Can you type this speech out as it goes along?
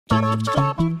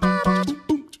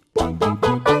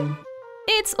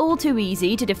It's all too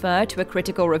easy to defer to a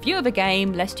critical review of a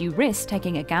game lest you risk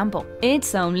taking a gamble.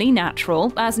 It's only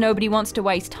natural, as nobody wants to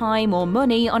waste time or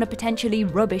money on a potentially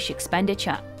rubbish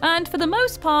expenditure. And for the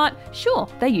most part, sure,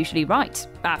 they're usually right.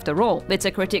 After all, it's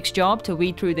a critic's job to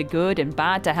weed through the good and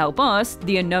bad to help us,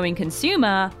 the unknowing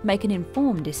consumer, make an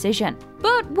informed decision.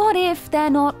 But what if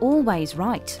they're not always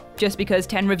right? Just because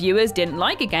 10 reviewers didn't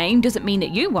like a game doesn't mean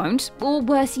that you won't. Or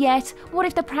worse yet, what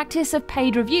if the practice of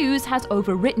paid reviews has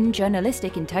overwritten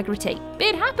journalistic integrity?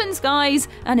 It happens, guys,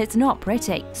 and it's not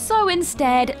pretty. So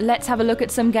instead, let's have a look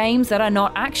at some games that are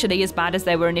not actually as bad as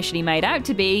they were initially made out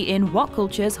to be in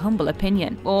WhatCulture's humble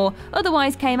opinion, or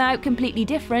otherwise came out completely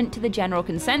different to the general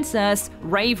consensus.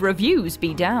 Rave reviews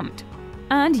be damned.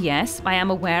 And yes, I am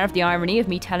aware of the irony of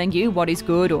me telling you what is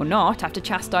good or not after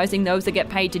chastising those that get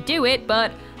paid to do it,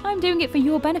 but I'm doing it for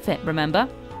your benefit, remember?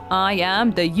 I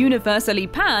am the universally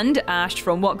panned Ash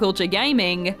from WhatCulture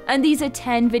Gaming, and these are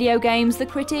 10 video games the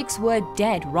critics were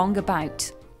dead wrong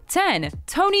about. 10.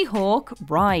 Tony Hawk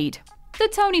Ride. The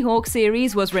Tony Hawk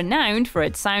series was renowned for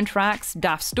its soundtracks,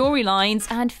 daft storylines,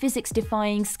 and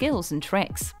physics-defying skills and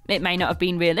tricks. It may not have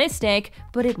been realistic,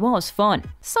 but it was fun.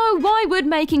 So why would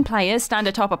making players stand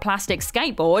atop a plastic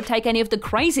skateboard take any of the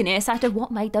craziness out of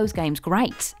what made those games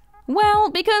great? Well,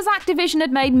 because Activision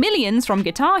had made millions from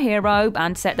Guitar Hero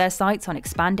and set their sights on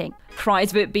expanding.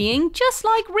 Cries of it being just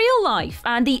like real life,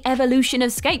 and the evolution of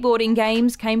skateboarding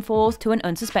games came forth to an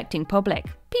unsuspecting public.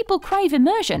 People crave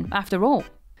immersion, after all.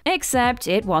 Except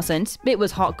it wasn't. It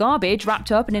was hot garbage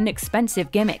wrapped up in an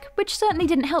expensive gimmick, which certainly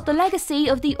didn't help the legacy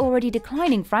of the already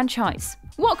declining franchise.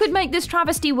 What could make this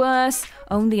travesty worse?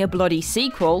 Only a bloody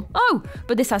sequel. Oh,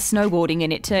 but this has snowboarding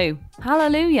in it too.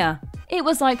 Hallelujah. It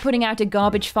was like putting out a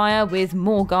garbage fire with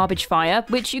more garbage fire,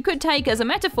 which you could take as a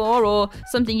metaphor or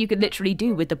something you could literally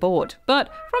do with the board.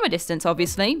 But from a distance,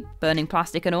 obviously, burning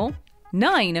plastic and all.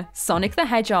 9. Sonic the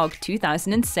Hedgehog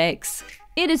 2006.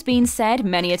 It has been said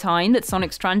many a time that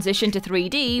Sonic's transition to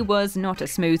 3D was not a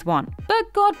smooth one.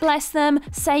 But God bless them,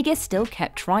 Sega still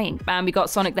kept trying, and we got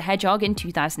Sonic the Hedgehog in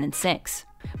 2006.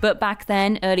 But back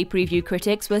then, early preview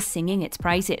critics were singing its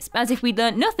praises, as if we'd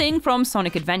learnt nothing from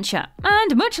Sonic Adventure.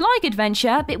 And much like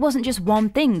Adventure, it wasn't just one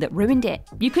thing that ruined it.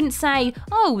 You couldn't say,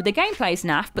 oh, the gameplay's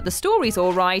naff, but the story's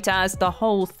alright, as the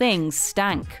whole thing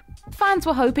stank. Fans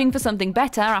were hoping for something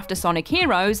better after Sonic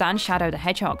Heroes and Shadow the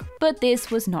Hedgehog. But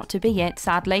this was not to be it,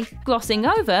 sadly. Glossing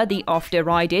over the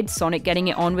oft-derided Sonic getting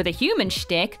it on with a human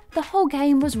shtick, the whole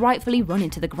game was rightfully run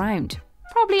into the ground.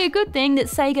 Probably a good thing that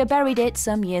Sega buried it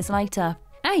some years later.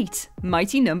 8.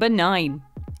 Mighty No. 9.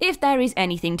 If there is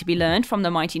anything to be learned from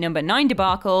the Mighty No. 9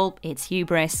 debacle, it's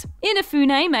hubris.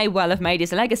 Inafune may well have made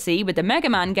his legacy with the Mega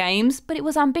Man games, but it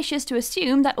was ambitious to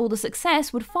assume that all the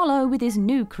success would follow with his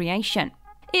new creation.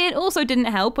 It also didn't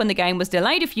help when the game was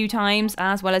delayed a few times,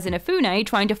 as well as Inafune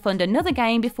trying to fund another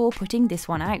game before putting this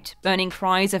one out, earning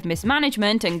cries of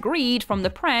mismanagement and greed from the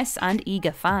press and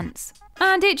eager fans.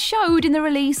 And it showed in the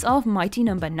release of Mighty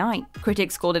No. 9.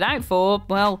 Critics called it out for,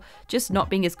 well, just not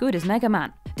being as good as Mega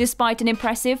Man. Despite an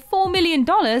impressive $4 million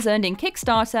earned in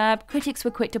Kickstarter, critics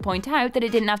were quick to point out that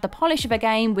it didn't have the polish of a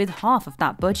game with half of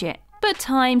that budget. But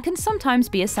time can sometimes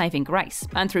be a saving grace,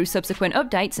 and through subsequent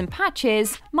updates and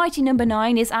patches, Mighty No.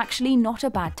 9 is actually not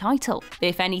a bad title.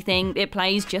 If anything, it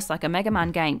plays just like a Mega Man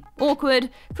game.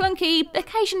 Awkward, clunky,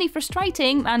 occasionally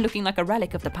frustrating, and looking like a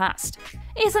relic of the past.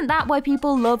 Isn't that why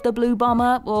people love the Blue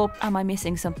Bomber, or am I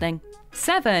missing something?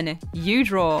 7.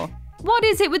 U-Draw. What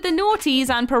is it with the naughties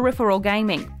and peripheral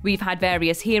gaming? We've had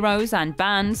various heroes and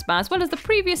bans, as well as the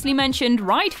previously mentioned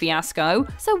Ride fiasco,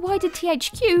 so why did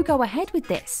THQ go ahead with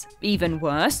this? Even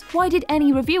worse, why did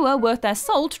any reviewer worth their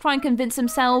salt try and convince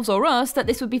themselves or us that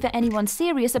this would be for anyone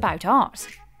serious about art?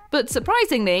 But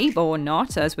surprisingly, or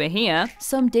not as we're here,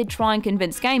 some did try and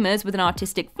convince gamers with an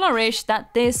artistic flourish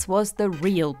that this was the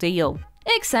real deal.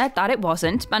 Except that it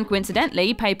wasn't, and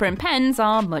coincidentally, paper and pens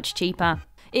are much cheaper.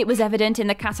 It was evident in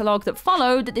the catalogue that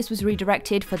followed that this was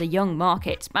redirected for the young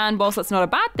market, and whilst that's not a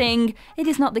bad thing, it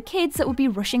is not the kids that would be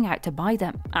rushing out to buy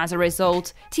them. As a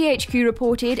result, THQ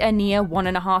reported a near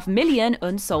 1.5 million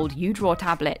unsold U-Draw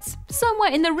tablets, somewhere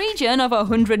in the region of a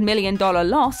 $100 million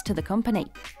loss to the company.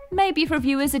 Maybe if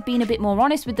reviewers had been a bit more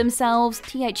honest with themselves,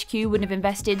 THQ wouldn't have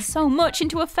invested so much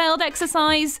into a failed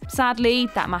exercise. Sadly,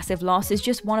 that massive loss is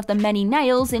just one of the many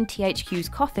nails in THQ's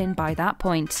coffin by that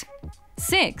point.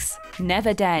 6.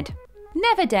 Never Dead.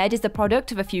 Never Dead is the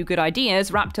product of a few good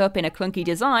ideas wrapped up in a clunky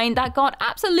design that got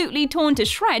absolutely torn to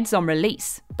shreds on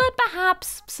release, but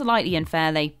perhaps slightly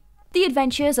unfairly. The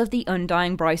adventures of the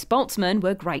undying Bryce Boltzmann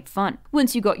were great fun,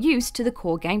 once you got used to the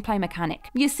core gameplay mechanic.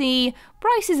 You see,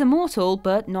 Bryce is immortal,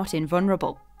 but not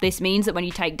invulnerable. This means that when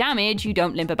you take damage, you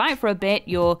don't limp about for a bit,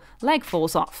 your leg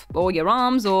falls off, or your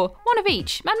arms, or one of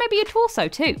each, and maybe your torso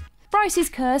too. Bryce's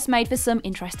curse made for some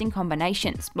interesting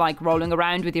combinations, like rolling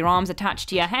around with your arms attached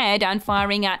to your head and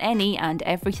firing at any and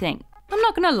everything. I'm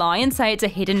not gonna lie and say it's a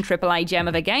hidden AAA gem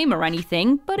of a game or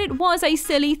anything, but it was a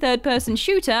silly third-person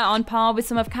shooter on par with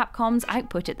some of Capcom's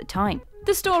output at the time.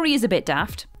 The story is a bit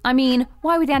daft. I mean,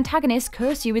 why would the antagonist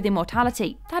curse you with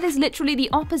immortality? That is literally the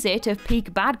opposite of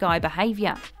peak bad guy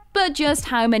behaviour. But just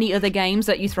how many other games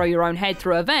let you throw your own head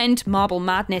through a vent, Marble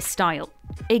Madness style?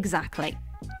 Exactly.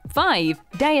 5.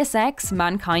 Deus Ex: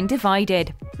 Mankind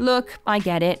Divided. Look, I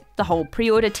get it. The whole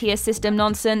pre-order tier system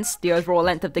nonsense, the overall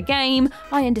length of the game,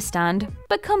 I understand.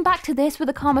 But come back to this with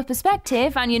a calmer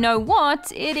perspective and you know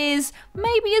what? It is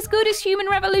maybe as good as Human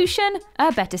Revolution.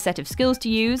 A better set of skills to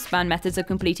use, and methods of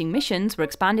completing missions were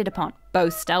expanded upon.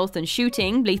 Both stealth and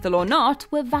shooting, lethal or not,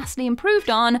 were vastly improved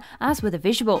on, as were the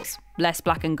visuals. Less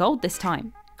black and gold this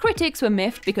time. Critics were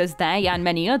miffed because they and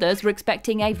many others were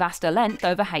expecting a vaster length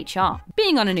over HR,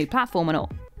 being on a new platform and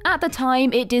all. At the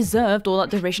time, it deserved all that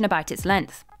derision about its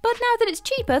length. But now that it's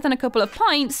cheaper than a couple of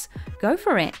pints, go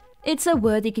for it. It's a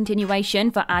worthy continuation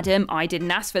for Adam, I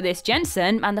didn't ask for this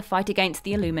Jensen, and the fight against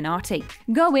the Illuminati.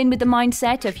 Go in with the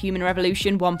mindset of Human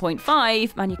Revolution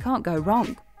 1.5 and you can't go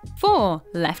wrong. 4.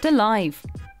 Left Alive.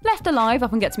 Left Alive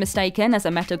often gets mistaken as a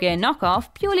Metal Gear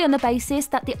knockoff purely on the basis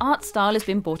that the art style has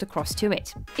been brought across to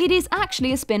it. It is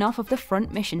actually a spin-off of the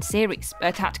Front Mission series,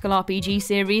 a tactical RPG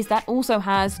series that also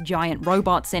has giant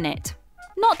robots in it.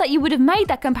 Not that you would have made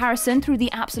that comparison through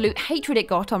the absolute hatred it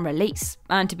got on release,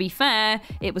 and to be fair,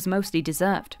 it was mostly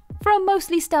deserved. For a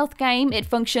mostly stealth game, it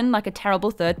functioned like a terrible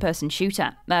third-person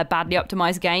shooter. A badly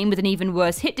optimised game with an even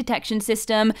worse hit detection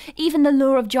system, even the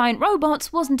lure of giant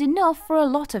robots wasn't enough for a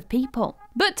lot of people.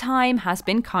 But time has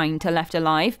been kind to Left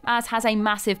Alive, as has a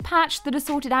massive patch that has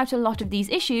sorted out a lot of these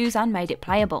issues and made it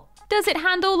playable. Does it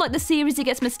handle like the series it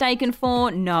gets mistaken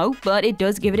for? No, but it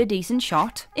does give it a decent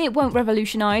shot. It won't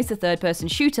revolutionise the third-person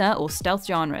shooter or stealth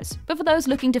genres, but for those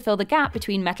looking to fill the gap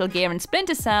between Metal Gear and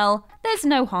Splinter Cell, there's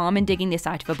no harm in digging this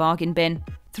out of a bargain bin.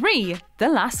 3. The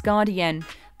Last Guardian.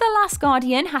 The Last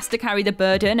Guardian has to carry the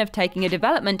burden of taking a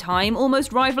development time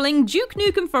almost rivaling Duke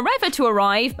Nukem Forever to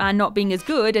arrive and not being as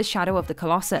good as Shadow of the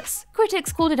Colossus.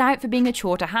 Critics called it out for being a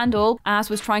chore to handle, as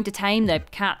was trying to tame the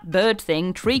cat-bird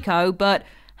thing, Trico, but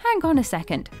hang on a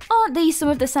second. Aren't these some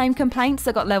of the same complaints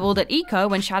that got levelled at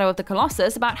Ico and Shadow of the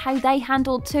Colossus about how they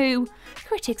handled too?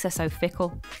 Critics are so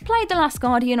fickle. Played The Last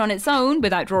Guardian on its own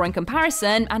without drawing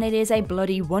comparison, and it is a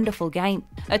bloody wonderful game.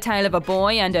 A tale of a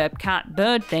boy and a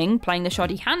cat-bird thing playing the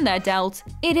shoddy hand they're dealt.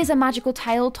 It is a magical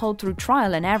tale told through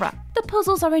trial and error. The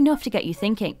puzzles are enough to get you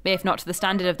thinking, if not to the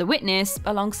standard of The Witness,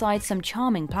 alongside some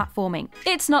charming platforming.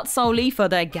 It's not solely for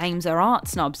the games or art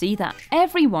snobs either.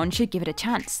 Everyone should give it a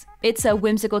chance. It's a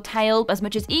whimsical tale, as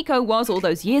much as Ico was all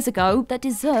those years ago, that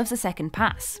deserves a second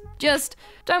pass. Just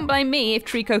don't blame me if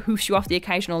Trico hoofs you off the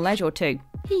occasional ledge or two.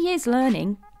 He is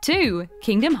learning. 2.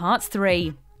 Kingdom Hearts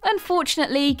 3.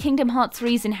 Unfortunately, Kingdom Hearts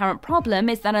 3's inherent problem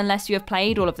is that unless you have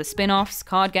played all of the spin-offs,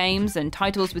 card games, and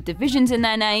titles with divisions in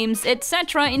their names,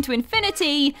 etc. into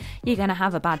infinity, you're gonna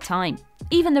have a bad time.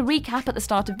 Even the recap at the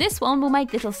start of this one will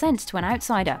make little sense to an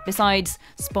outsider, besides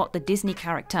Spot the Disney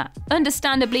character.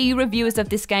 Understandably, reviewers of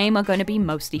this game are going to be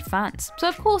mostly fans, so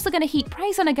of course they're going to heap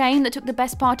praise on a game that took the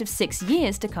best part of 6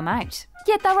 years to come out.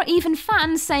 Yet there are even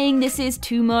fans saying this is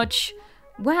too much,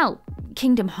 well,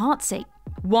 Kingdom Heartsy.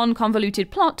 One convoluted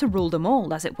plot to rule them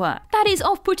all, as it were. That is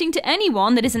off-putting to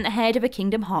anyone that isn't the head of a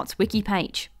Kingdom Hearts wiki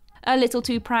page. A little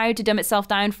too proud to dumb itself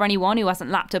down for anyone who hasn't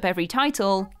lapped up every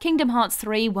title, Kingdom Hearts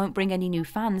 3 won't bring any new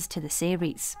fans to the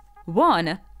series.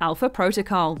 1. Alpha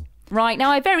Protocol. Right,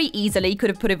 now I very easily could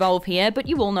have put Evolve here, but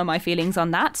you all know my feelings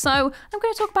on that, so I'm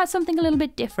going to talk about something a little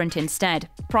bit different instead.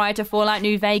 Prior to Fallout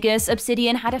New Vegas,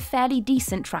 Obsidian had a fairly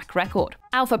decent track record.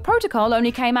 Alpha Protocol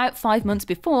only came out 5 months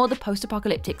before the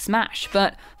post-apocalyptic smash,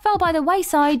 but fell by the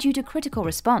wayside due to critical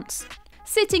response.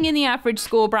 Sitting in the average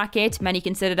score bracket, many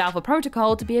considered Alpha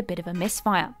Protocol to be a bit of a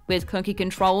misfire. With clunky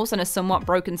controls and a somewhat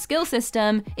broken skill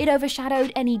system, it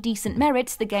overshadowed any decent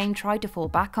merits the game tried to fall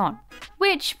back on.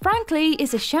 Which, frankly,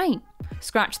 is a shame.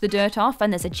 Scratch the dirt off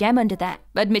and there's a gem under there.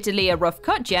 Admittedly a rough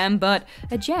cut gem, but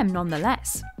a gem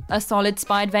nonetheless. A solid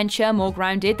spy adventure more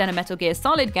grounded than a Metal Gear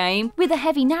Solid game, with a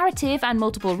heavy narrative and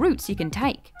multiple routes you can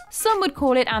take. Some would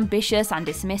call it ambitious and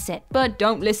dismiss it, but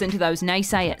don't listen to those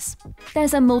naysayers.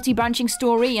 There's a multi-branching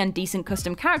story and decent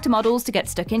custom character models to get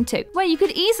stuck into, where you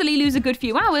could easily lose a good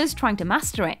few hours trying to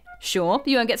master it. Sure,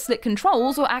 you won't get slick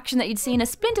controls or action that you'd see in a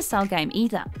Splinter Cell game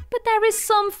either, but there is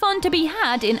some fun to be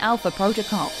had in Alpha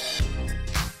Protocol.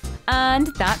 And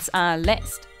that's our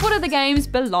list. What other games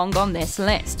belong on this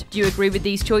list? Do you agree with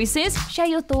these choices? Share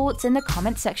your thoughts in the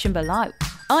comment section below.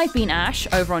 I've been Ash,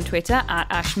 over on Twitter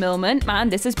 @AshMillman,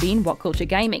 and this has been WhatCulture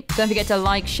Gaming. Don't forget to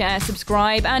like, share,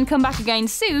 subscribe, and come back again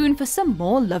soon for some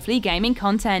more lovely gaming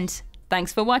content.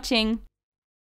 Thanks for watching.